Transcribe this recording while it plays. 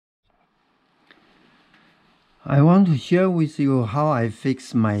I want to share with you how I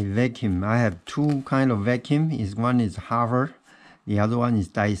fix my vacuum. I have two kind of vacuum. One is Harvard, the other one is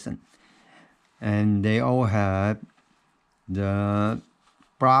Dyson. And they all have the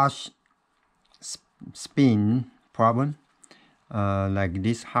brush spin problem. Like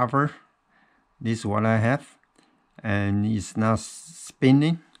this Harvard, this is what I have. And it's not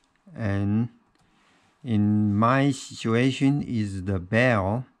spinning. And in my situation is the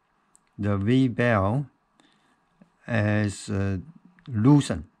bell, the V bell, as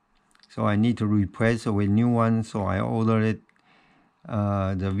loosened, so I need to replace with new one. So I ordered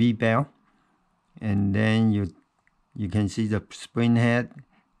the V bell, and then you can see the spring head,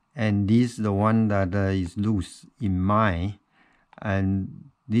 and this is the one that is loose in mine, and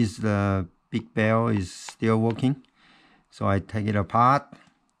this big bell is still working. So I take it apart,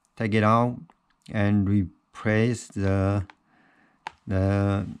 take it out, and replace the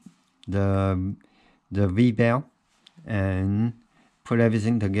V bell, and put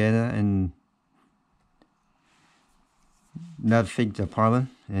everything together, and that fix the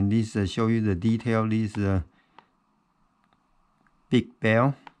problem. And this show you the detail. This big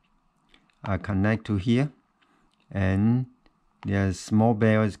bell connect to here, and the small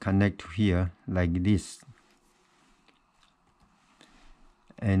bell is connect to here like this,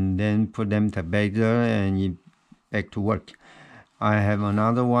 and then put them together and back to work. I have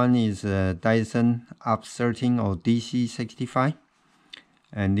another one is Dyson Up 13 or DC65,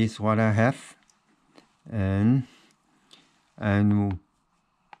 and this is what I have. And the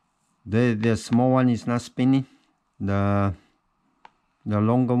small one is not spinning. The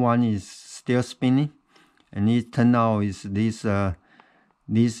longer one is still spinning, and it turned out is this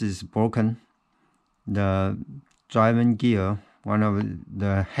is broken. The driving gear, one of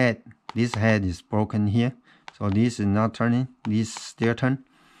the head, this head is broken here. So this is not turning, this still turn.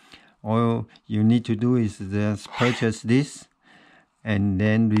 All you need to do is just purchase this and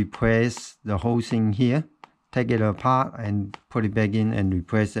then replace the whole thing here. Take it apart and put it back in and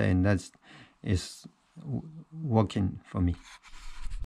replace it, and that is working for me.